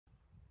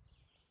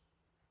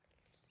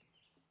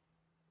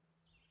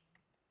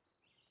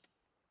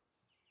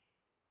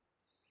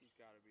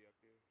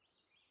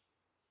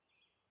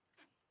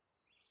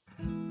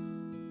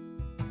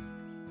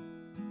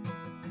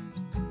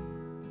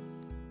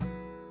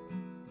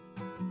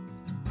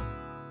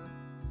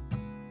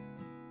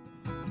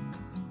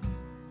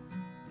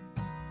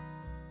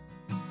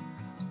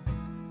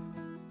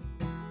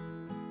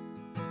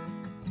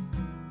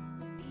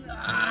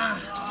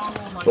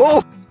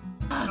Oh!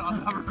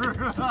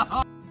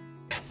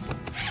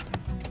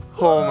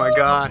 Oh my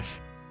gosh.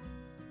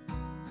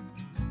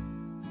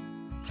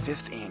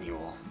 5th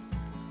annual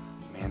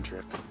Man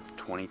Trip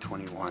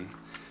 2021.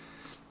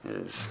 It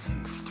is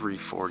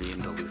 3:40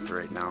 in Duluth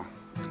right now,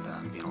 and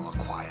I'm being a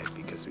little quiet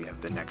because we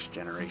have the next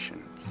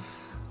generation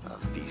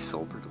of the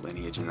Solberg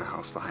lineage in the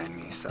house behind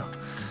me, so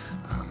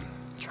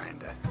trying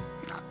to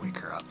not wake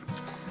her up.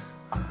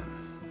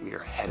 We are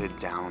headed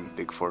down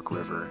Big Fork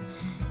River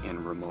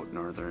in remote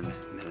northern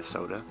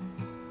Minnesota,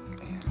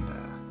 and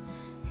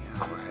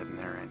yeah, we're heading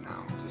there right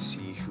now to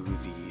see who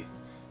the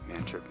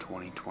Man Trip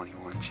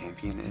 2021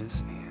 champion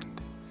is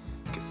and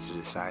gets to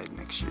decide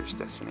next year's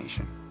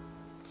destination.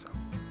 So,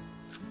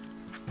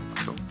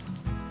 let's go.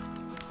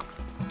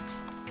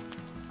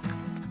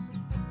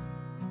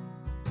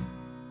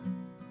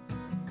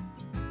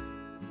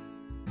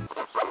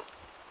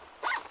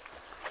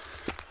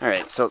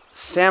 Alright, so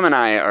Sam and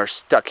I are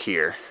stuck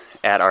here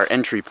at our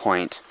entry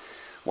point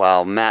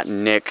while Matt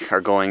and Nick are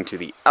going to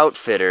the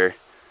outfitter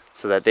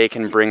so that they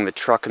can bring the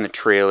truck and the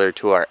trailer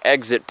to our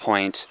exit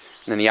point,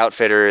 and then the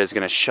outfitter is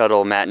going to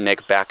shuttle Matt and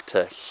Nick back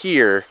to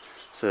here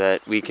so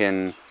that we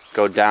can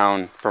go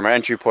down from our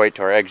entry point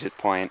to our exit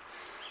point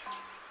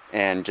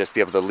and just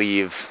be able to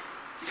leave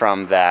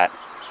from that.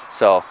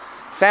 So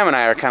Sam and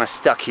I are kind of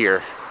stuck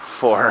here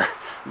for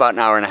about an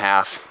hour and a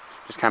half,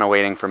 just kind of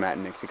waiting for Matt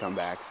and Nick to come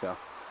back. So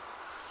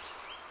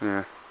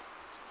yeah.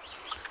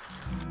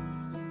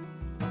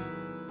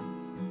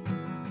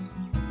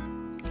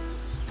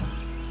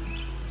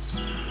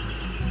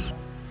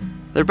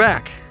 They're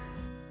back.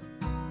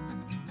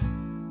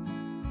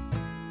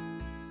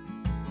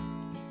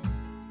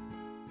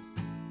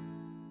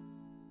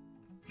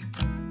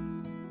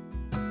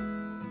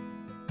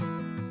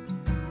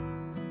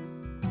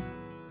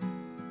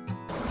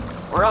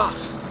 We're off.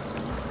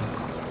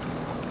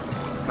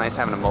 It's nice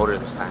having a motor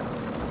this time.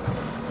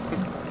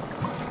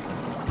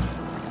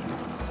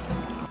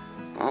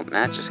 Well,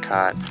 Matt just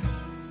caught,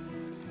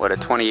 what, a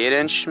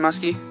 28-inch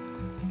muskie?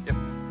 Yep.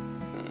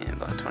 Yeah,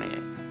 about 28,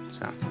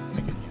 so.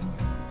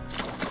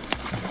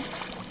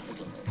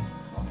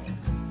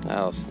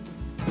 Oh,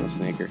 no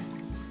snaker.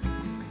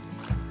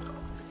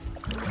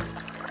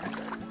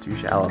 Too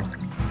shallow.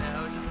 Yeah,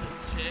 it was just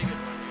this jagged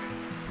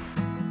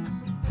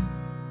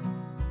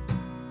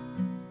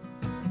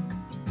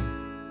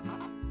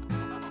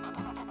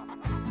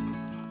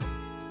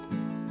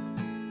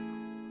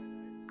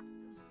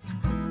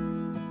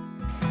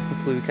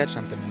Hopefully we catch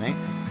something tonight.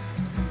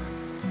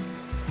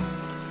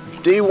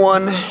 Day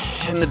 1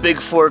 in the Big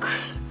Fork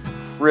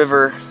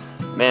River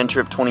Man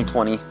Trip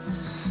 2020.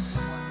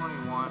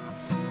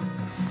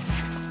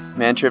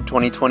 Man Trip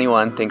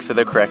 2021, thanks for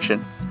the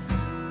correction.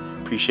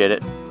 Appreciate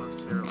it.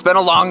 It's been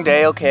a long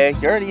day, okay.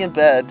 You're already in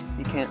bed.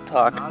 You can't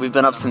talk. We've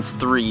been up since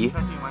 3.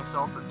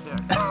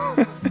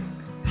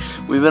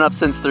 We've been up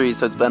since 3,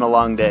 so it's been a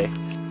long day.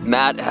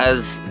 Matt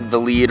has the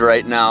lead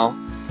right now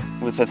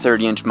with a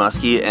 30-inch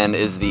muskie and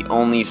is the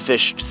only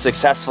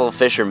successful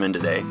fisherman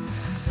today,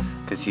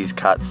 because he's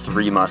caught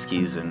 3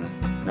 muskies and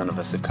none of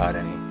us have caught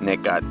any.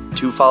 Nick got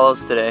 2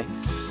 follows today,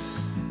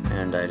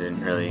 and I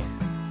didn't really,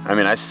 I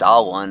mean, I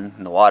saw one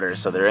in the water,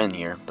 so they're in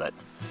here, but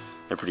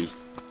they're pretty,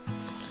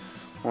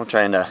 we're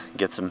trying to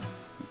get some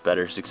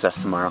better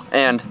success tomorrow.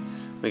 And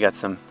we got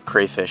some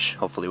crayfish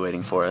hopefully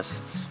waiting for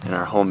us in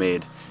our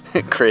homemade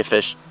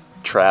crayfish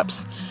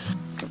traps.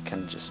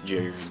 Kind of just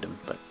jerry-rigged them,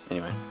 but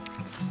anyway,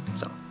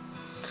 so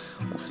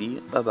we'll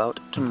see about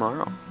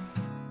tomorrow.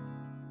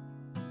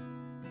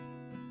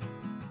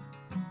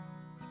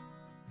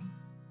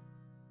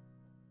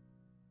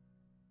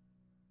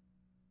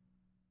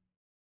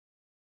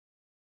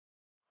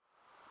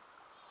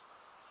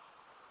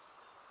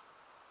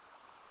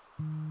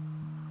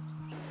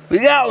 We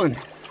got one!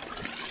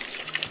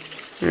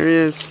 There he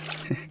is.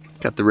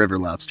 Got the river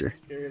lobster.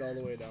 Carry it all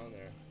the way down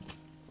there.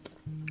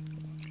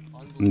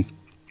 Mm.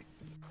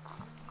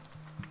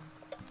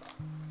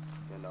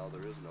 And now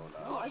there is no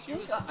now.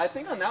 No, I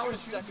think on that one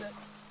second.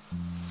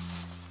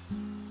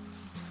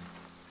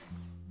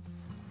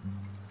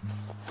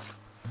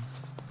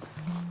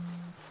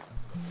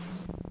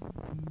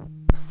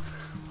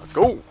 Let's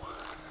go!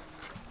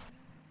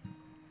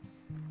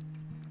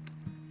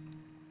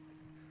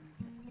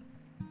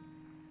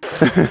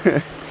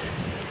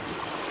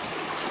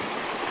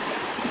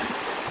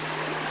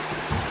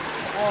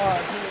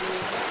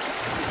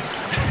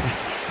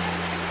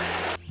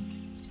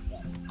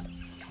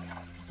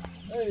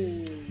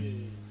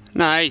 Hey.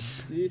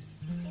 Nice. Yes.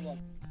 Hold on.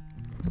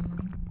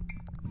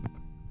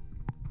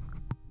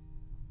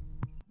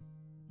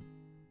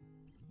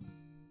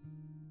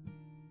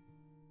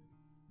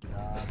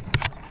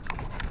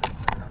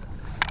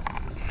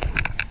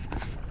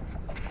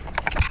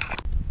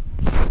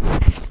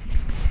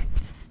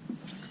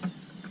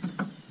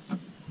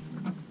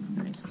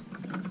 Nice.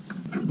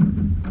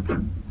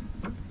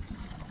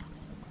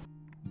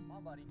 Come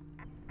on, buddy.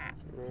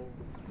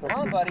 Come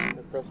on, buddy.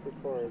 Press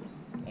record.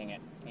 Dang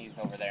it, he's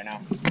over there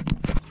now.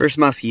 First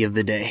muskie of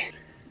the day.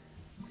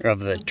 Or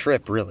of the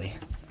trip, really.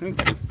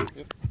 Yep.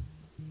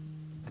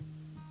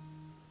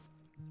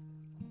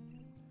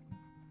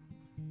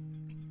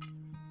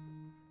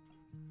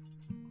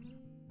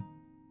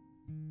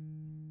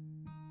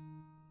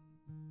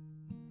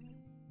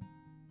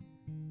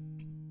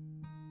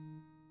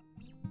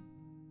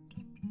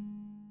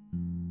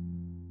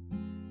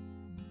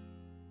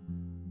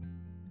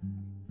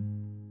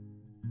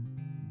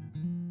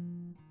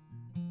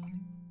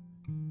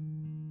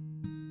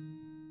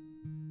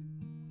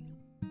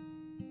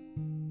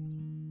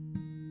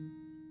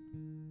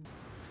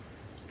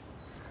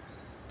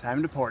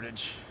 Time to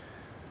portage.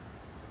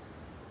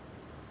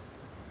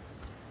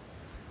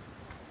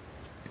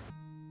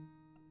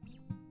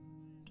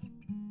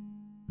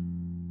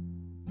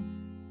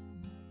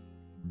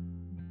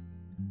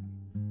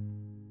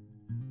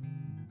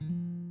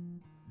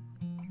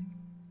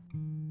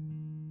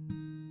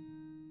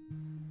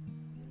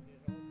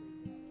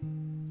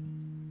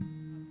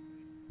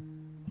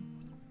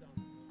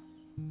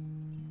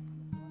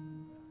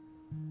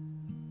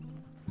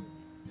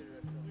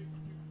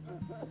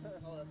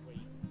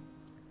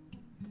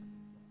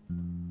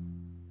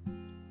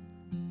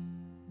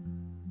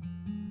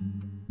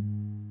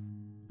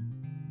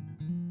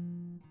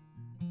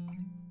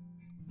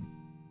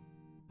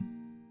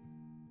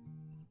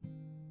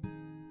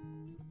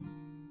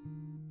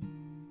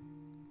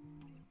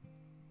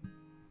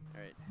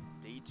 Alright,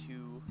 day 2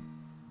 in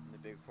the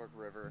Big Fork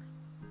River.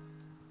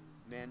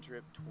 Man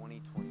Trip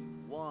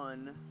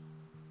 2021.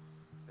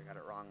 Because I got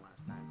it wrong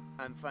last time.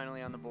 I'm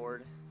finally on the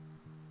board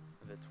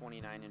with a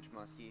 29-inch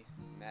muskie.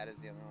 Matt is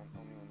the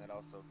only one that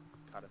also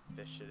caught a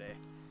fish today.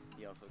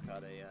 He also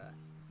caught a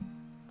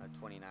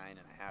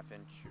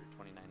 29.5-inch or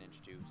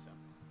 29-inch too. So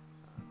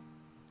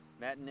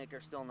Matt and Nick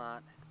are still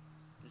not.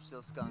 They're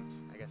still skunked.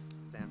 I guess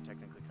Sam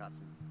technically caught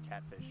some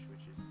catfish,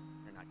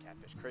 or not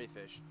catfish,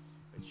 crayfish,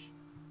 which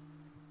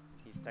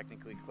he's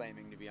technically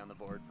claiming to be on the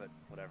board, but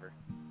whatever.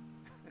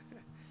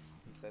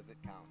 He says it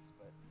counts,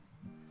 but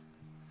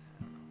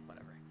I don't know,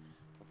 whatever.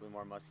 Hopefully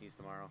more muskies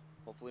tomorrow.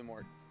 Hopefully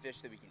more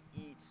fish that we can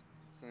eat,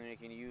 something we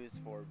can use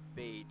for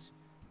bait,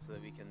 so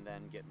that we can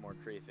then get more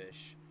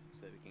crayfish,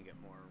 so that we can get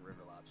more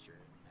river lobster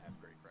and have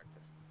great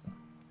breakfasts. So,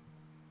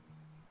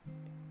 yeah.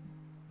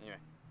 Anyway,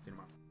 see you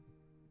tomorrow.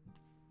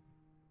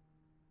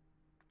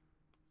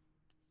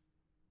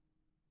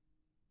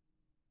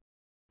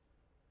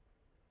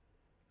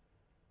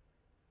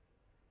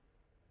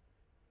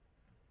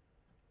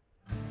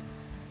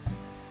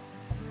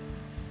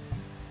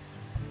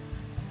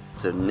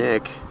 So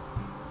Nick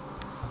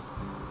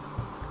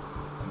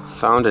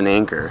found an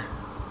anchor.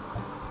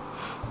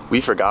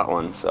 We forgot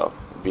one, so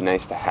it'd be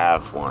nice to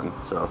have one.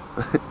 So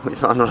we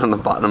found one on the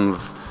bottom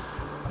of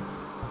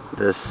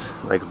this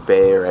like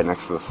bay right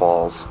next to the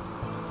falls.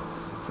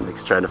 So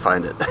Nick's trying to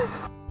find it.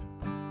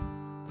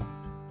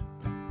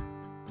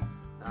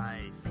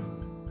 Nice.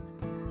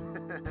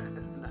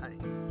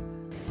 Nice.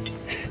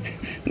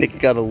 Nick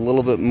got a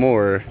little bit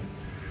more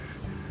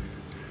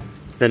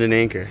than an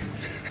anchor.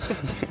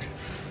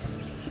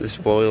 This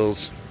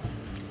spoils.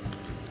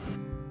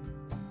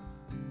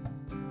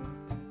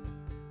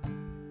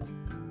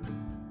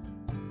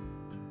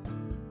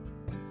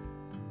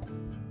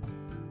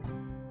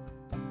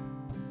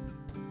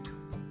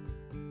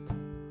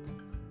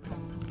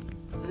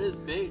 It is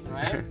bait,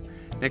 right?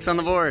 Nick's on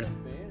the board.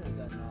 Bait or is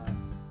that not?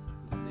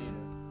 It's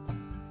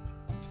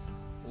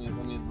native.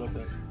 Let me rip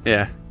it.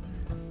 Yeah.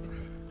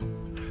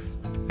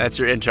 That's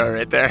your intro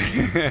right there.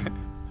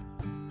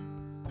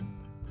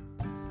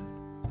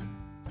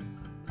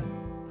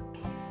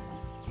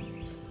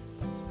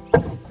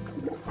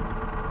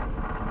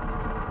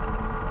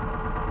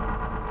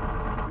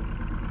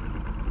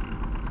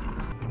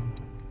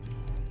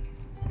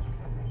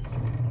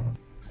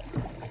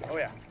 Oh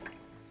yeah.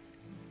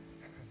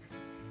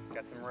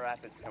 Got some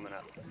rapids coming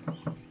up.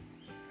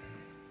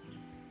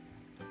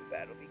 The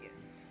battle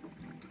begins.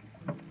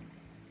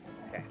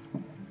 Okay.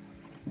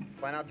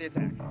 Plan out the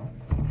attack.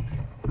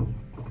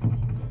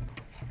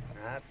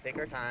 Let's take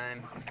our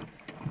time.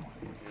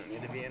 We don't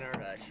need to be in a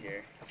rush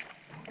here.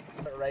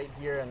 Right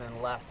here and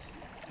then left,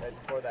 right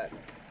before that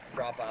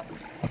drop off.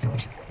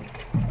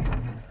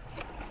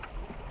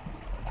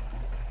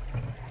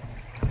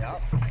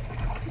 Yep.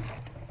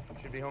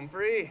 Should be home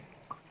free.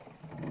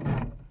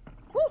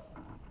 Woo!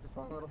 Just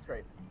one little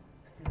scrape.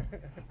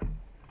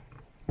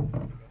 Good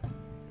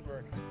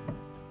work.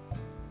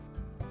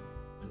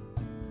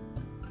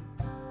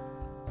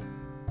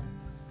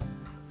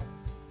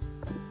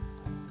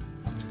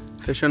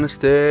 Fish on a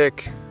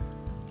stick.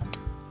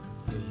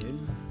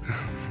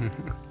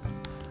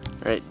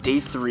 Alright, day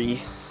 3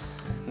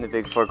 in the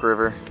Big Fork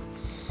River.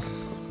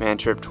 Man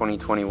Trip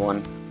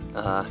 2021.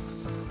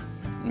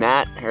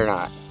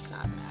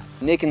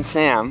 Nick and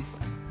Sam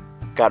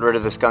got rid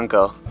of the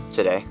skunko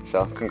today,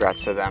 so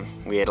congrats to them.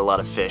 We ate a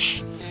lot of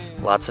fish.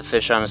 Lots of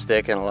fish on a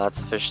stick and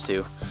lots of fish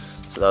stew.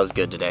 So that was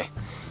good today.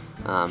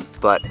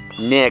 But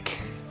Nick,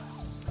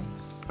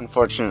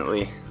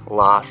 unfortunately,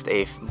 lost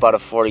about a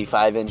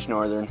 45-inch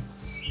northern.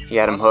 He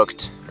had him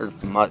hooked, or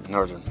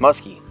northern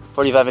muskie,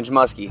 45-inch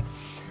muskie,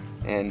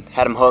 and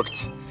had him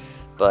hooked,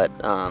 but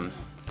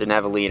didn't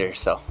have a leader,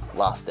 so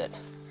lost it.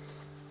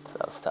 So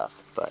that was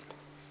tough, but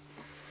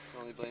I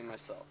can only blame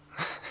myself.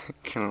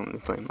 can only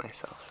blame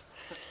myself.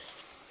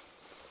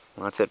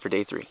 Well, that's it for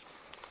day 3.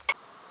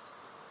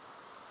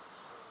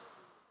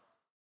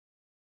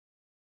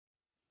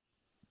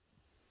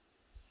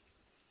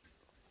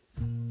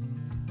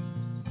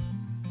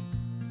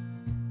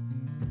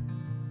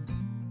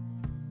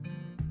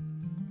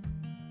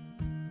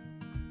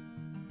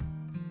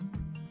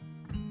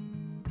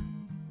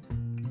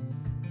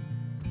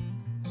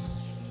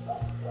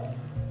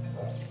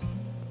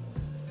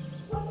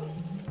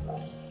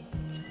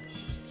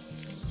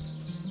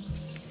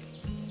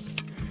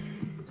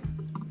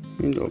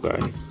 Little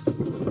guy.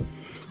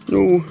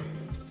 No.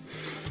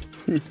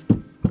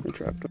 I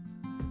trapped him.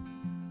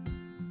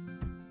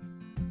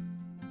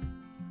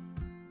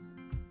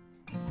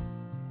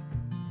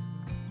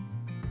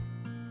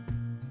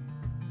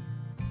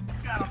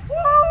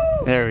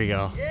 There we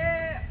go.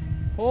 Yeah!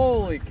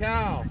 Holy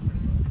cow!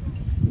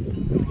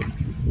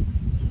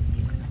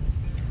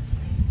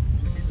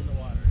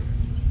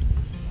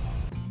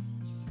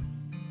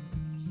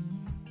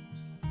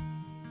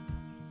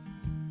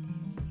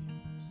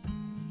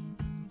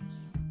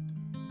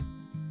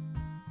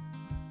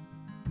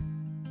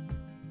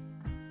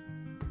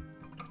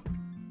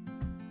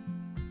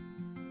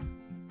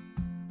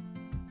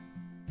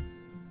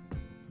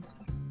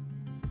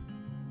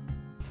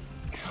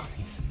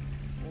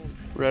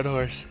 Red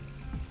horse.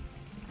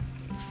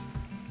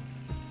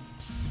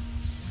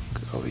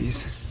 Look at all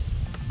these.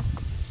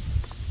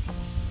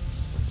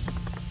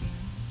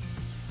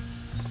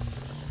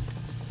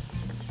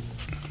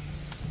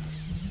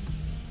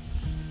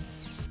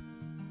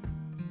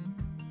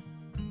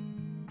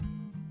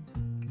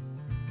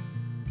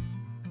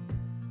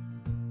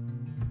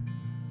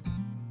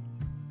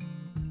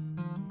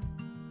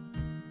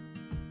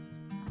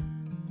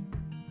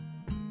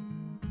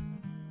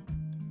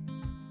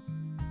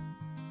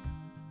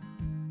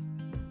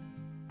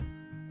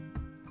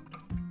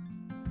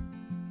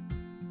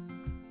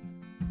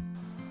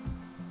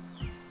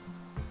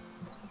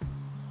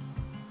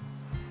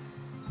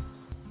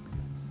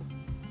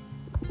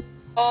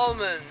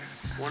 Almonds!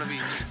 One of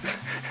each.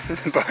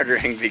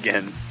 Bartering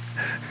begins.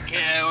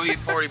 Yeah, we eat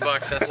 40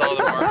 bucks, that's all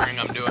the bartering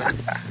I'm doing.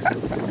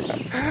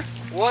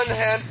 One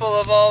handful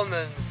of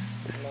almonds.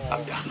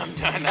 I'm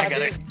done. I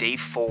got it. Day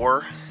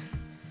 4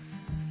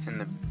 in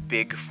the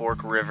Big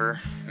Fork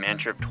River, man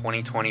trip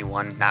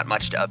 2021. Not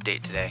much to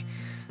update today.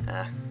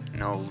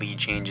 No lead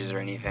changes or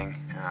anything.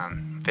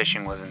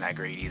 Fishing wasn't that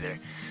great either.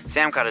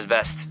 Sam caught his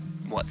best,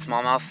 what,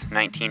 smallmouth?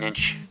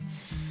 19-inch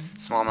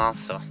smallmouth,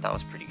 so that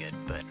was pretty good,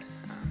 but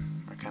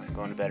we're kind of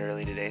going to bed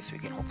early today so we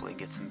can hopefully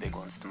get some big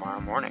ones tomorrow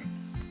morning.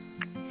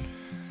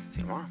 See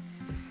you tomorrow.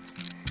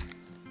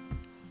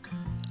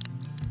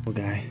 Little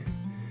guy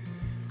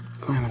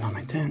climbing on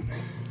my tent.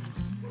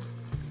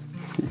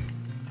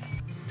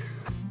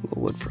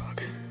 Little wood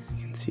frog.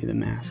 You can see the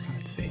mask on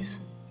its face.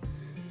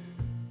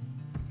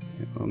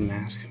 A little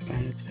mask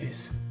behind its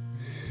face.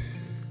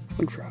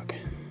 Wood frog.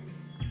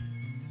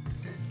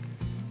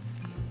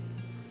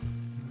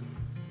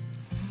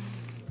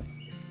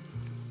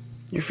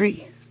 You're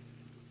free.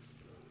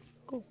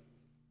 Go.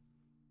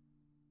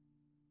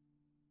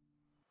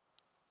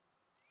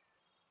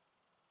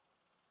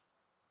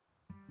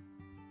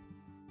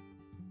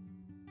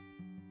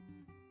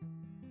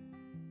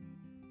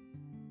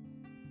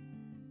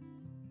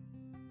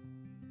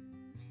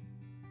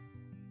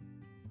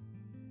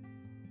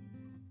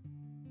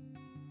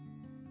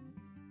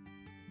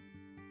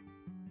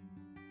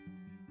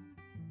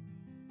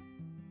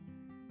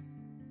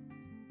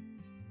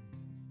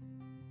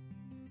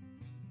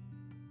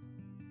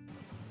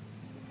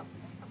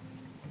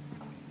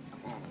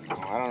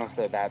 I don't know if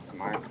they're that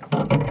smart.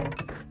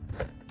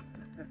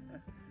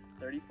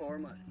 34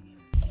 muskie.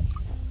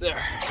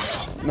 There.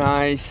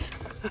 Nice.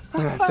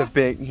 That's a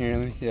big,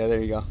 here, yeah,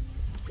 there you go.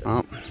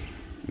 Oh,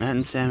 Matt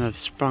and Sam have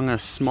sprung a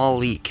small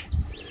leak.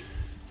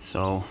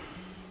 So,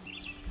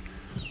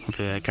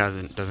 hopefully that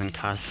doesn't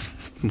cause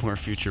more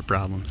future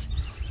problems.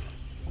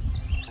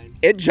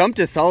 It jumped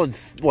a solid,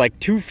 like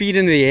 2 feet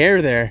into the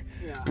air there.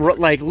 Yeah.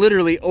 Like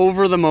literally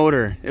over the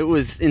motor. It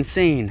was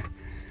insane.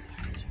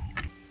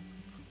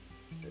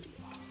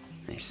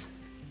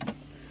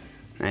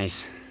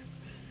 Nice.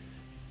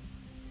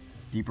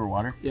 Deeper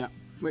water? Yeah.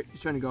 Wait, he's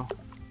trying to go.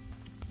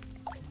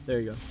 There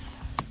you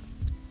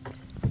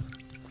go.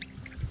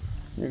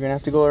 You're gonna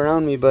have to go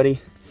around me,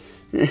 buddy.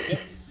 Okay.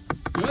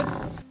 Good.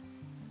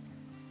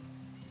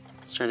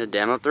 It's trying to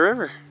dam up the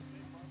river.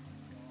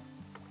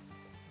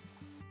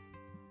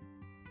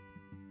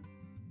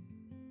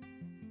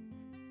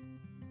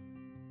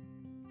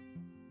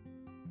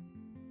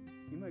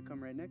 You might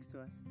come right next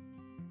to us.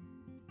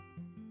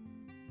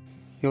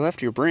 You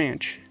left your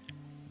branch.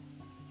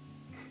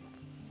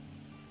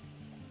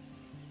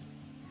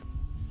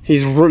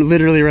 He's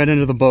literally right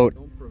under the boat.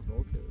 Don't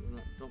provoke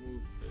it. Don't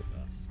move very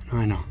fast.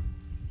 I know.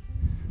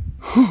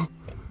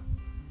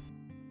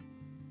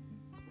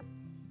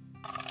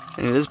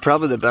 And it is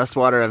probably the best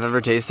water I've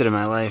ever tasted in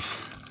my life.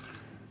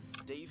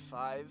 Day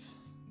 5,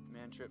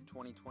 man trip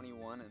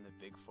 2021 in the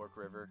Big Fork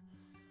River.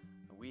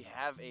 We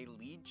have a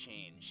lead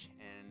change,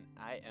 and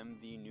I am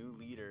the new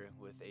leader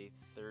with a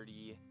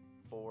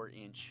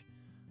 34-inch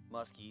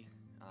muskie.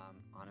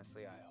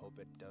 Honestly, I hope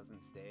it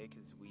doesn't stay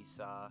because we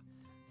saw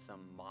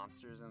some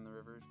monsters in the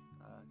river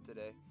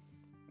today.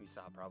 We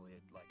saw probably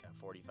like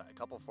a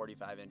couple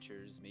 45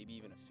 inchers, maybe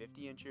even a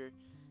 50 incher.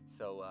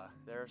 So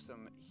there are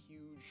some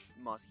huge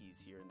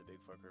muskies here in the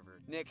Big Fork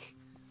River. Nick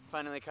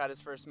finally caught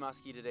his first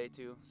muskie today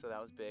too, so that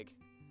was big.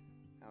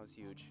 That was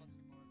huge.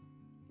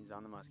 He's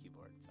on the muskie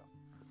board. So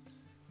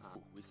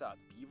we saw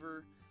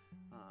beaver,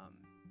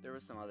 there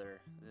was some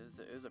other,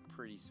 it was a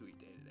pretty sweet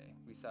day today.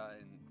 We saw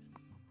in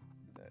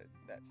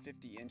that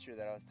 50-incher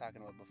that I was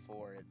talking about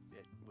before,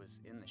 it was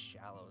in the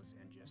shallows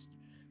and just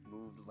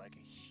moved like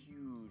a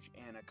huge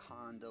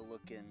anaconda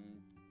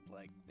looking,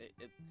 like,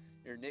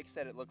 or Nick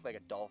said it looked like a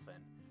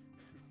dolphin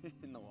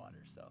in the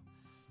water. So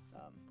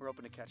we're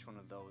hoping to catch one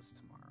of those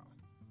tomorrow.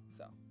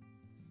 So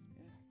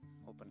yeah,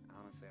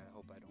 honestly, I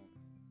hope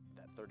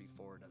that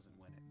 34 doesn't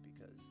win it,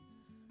 because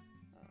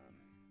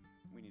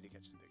we need to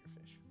catch some bigger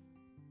fish.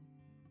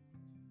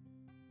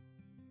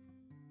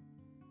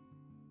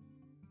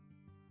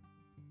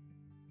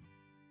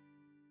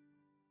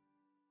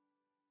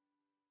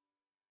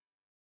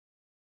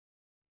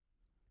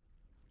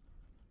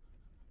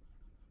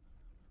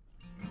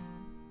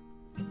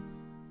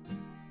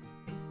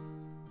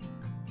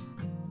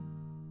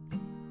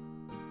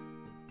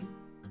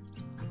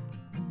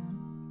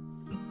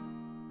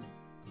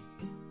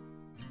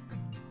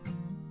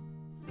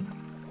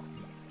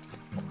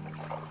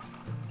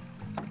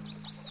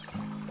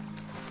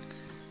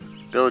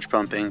 Bilge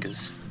pumping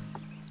because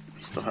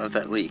we still have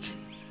that leak.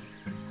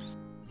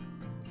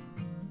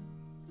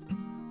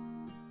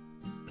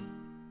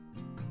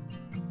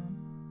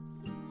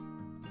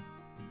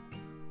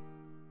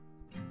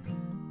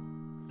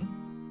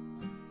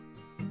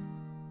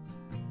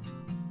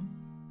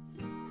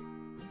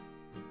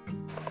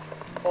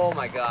 Oh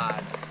my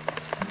God.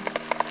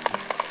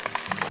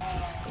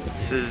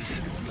 This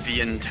is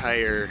the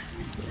entire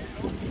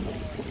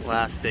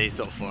last day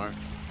so far.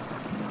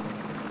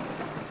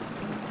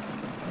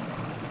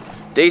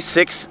 Day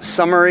 6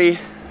 summary,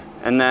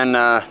 and then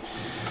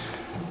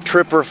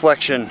trip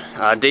reflection.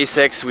 Day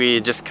 6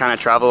 we just kind of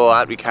traveled a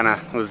lot.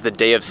 It was the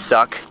day of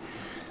suck.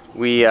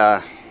 We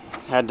had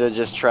to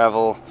just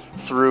travel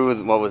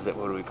through, what was it,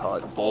 what do we call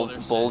it?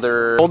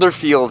 Boulder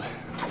Field.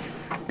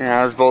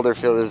 Yeah, it was Boulder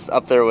Field. It was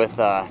up there with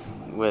the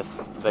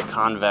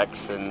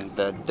Convex and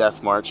the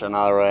Death March on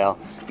Isle Royale.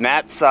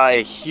 Matt saw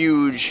a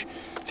huge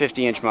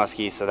 50-inch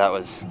muskie, so that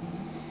was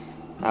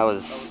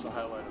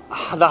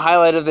the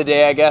highlight of the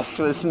day, I guess,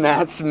 was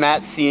Matt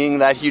seeing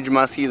that huge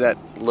muskie that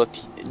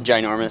looked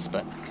ginormous.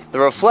 But the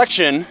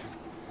reflection,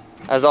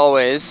 as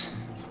always,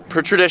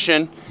 per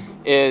tradition,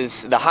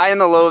 is the high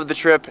and the low of the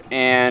trip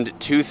and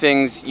 2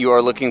 things you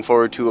are looking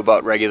forward to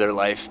about regular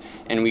life.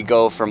 And we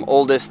go from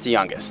oldest to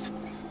youngest.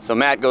 So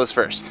Matt goes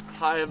first.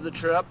 High of the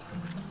trip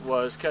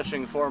was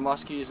catching 4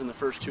 muskies in the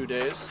first 2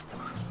 days.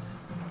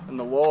 And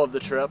the low of the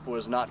trip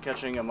was not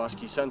catching a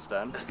muskie since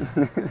then.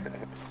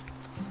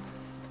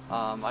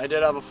 I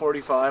did have a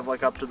 45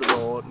 like up to the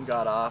boat and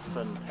got off,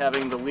 and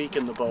having the leak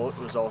in the boat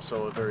was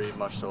also very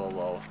much so a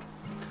low.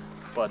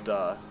 But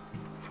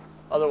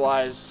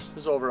otherwise, it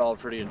was overall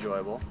pretty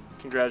enjoyable.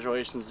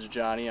 Congratulations to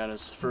Johnny on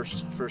his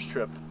first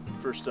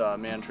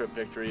man trip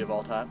victory of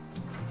all time.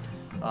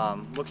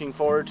 Looking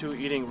forward to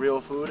eating real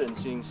food and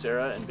seeing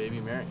Sarah and baby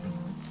Mary.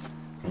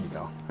 There you go.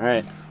 All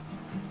right,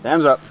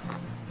 Sam's up.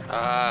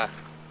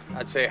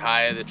 I'd say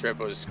high of the trip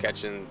was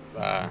catching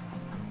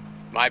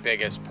my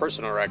biggest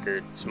personal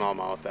record,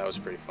 smallmouth. That was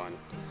pretty fun.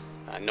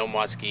 No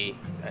muskie.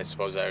 I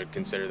suppose I would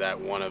consider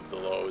that one of the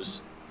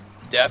lows.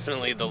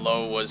 Definitely the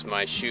low was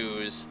my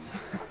shoes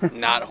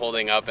not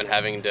holding up and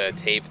having to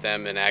tape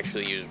them and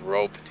actually use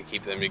rope to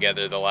keep them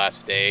together the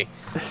last day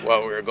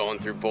while we were going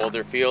through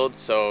Boulder Field.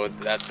 So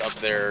that's up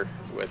there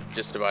with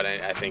just about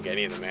any, I think,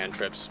 any of the man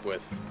trips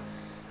with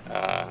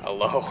a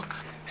low.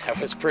 That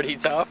was pretty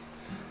tough.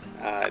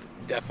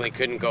 Definitely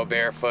couldn't go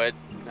barefoot.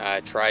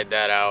 I tried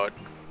that out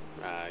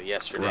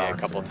yesterday a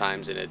couple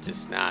times, and it's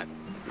just not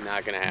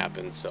gonna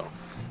happen. So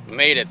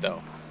made it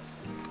though.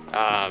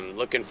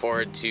 Looking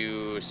forward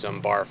to some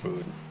bar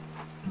food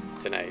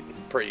tonight,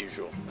 per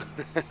usual.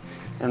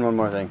 And one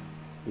more thing.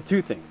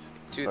 2 things.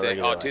 2 things.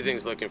 Oh, 2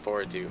 things looking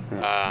forward to.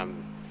 Yeah.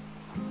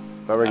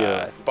 But regular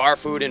life. Bar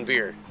food and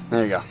beer.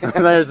 There you go.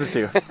 There's the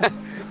 2.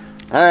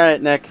 All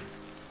right, Nick.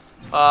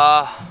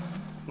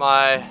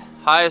 My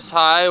highest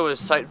high was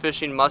sight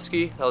fishing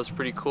muskie. That was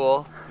pretty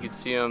cool. You could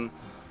see them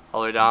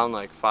all the way down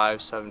like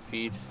 5-7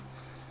 feet.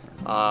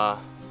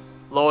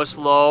 Lowest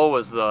low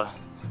was the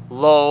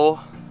low,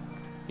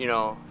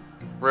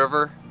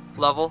 river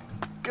level.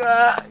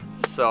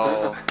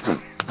 So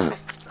we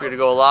had to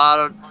go a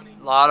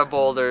lot of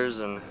boulders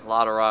and a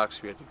lot of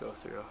rocks we had to go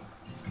through.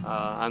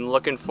 I'm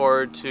looking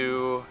forward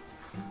to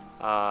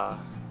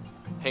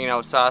hanging out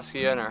with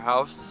Saskia in our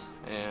house,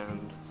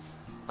 and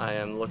I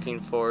am looking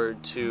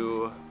forward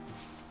to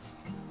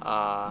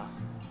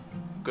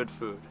good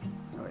food.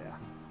 Oh yeah.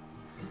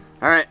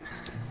 All right.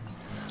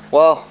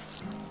 Well,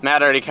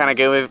 Matt already kind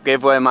of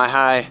gave away my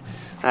high.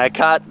 I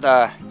caught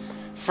the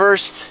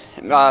first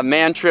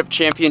man trip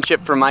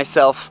championship for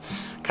myself.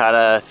 Caught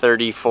a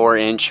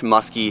 34-inch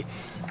muskie.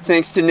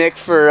 Thanks to Nick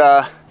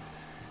for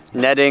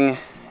netting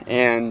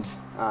and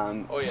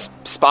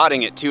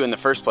spotting it too in the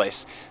first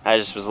place. I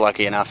just was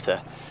lucky enough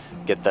to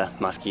get the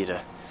muskie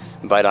to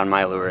bite on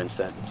my lure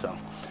instead. So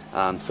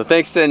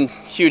thanks, and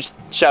huge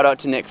shout out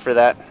to Nick for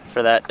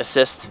that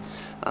assist,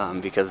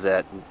 because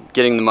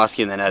getting the muskie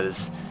in the net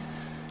is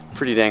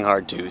pretty dang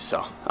hard too.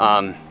 So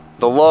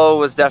the low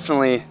was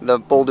definitely the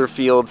boulder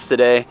fields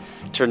today.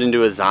 Turned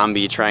into a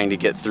zombie trying to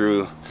get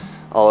through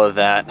all of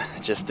that.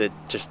 It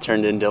just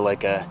turned into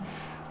like an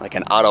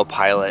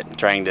autopilot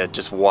trying to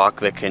just walk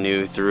the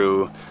canoe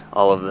through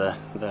all of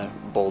the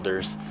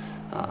boulders.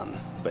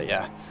 But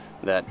yeah,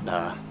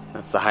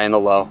 that's the high and the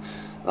low.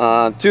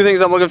 Two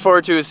things I'm looking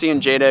forward to is seeing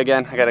Jada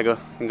again. I gotta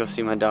go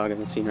see my dog. I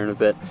haven't seen her in a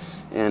bit.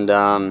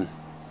 And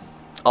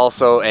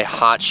also a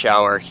hot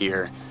shower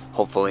here,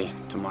 hopefully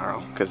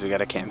tomorrow, because we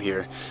gotta camp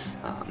here.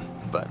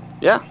 But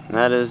yeah,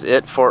 that is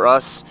it for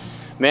us.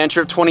 Man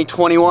Trip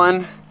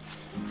 2021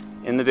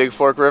 in the Big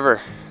Fork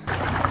River.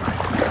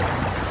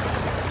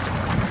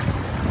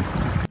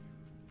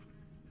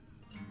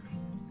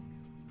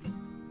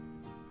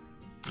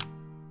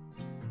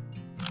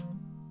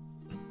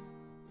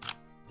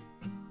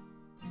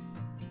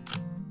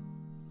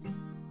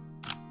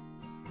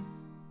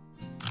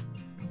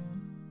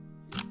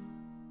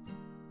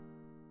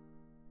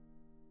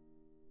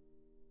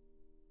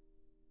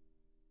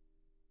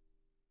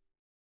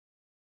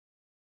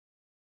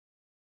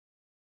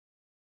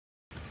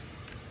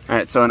 All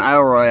right, so in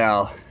Isle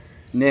Royale,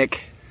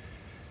 Nick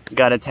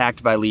got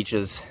attacked by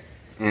leeches.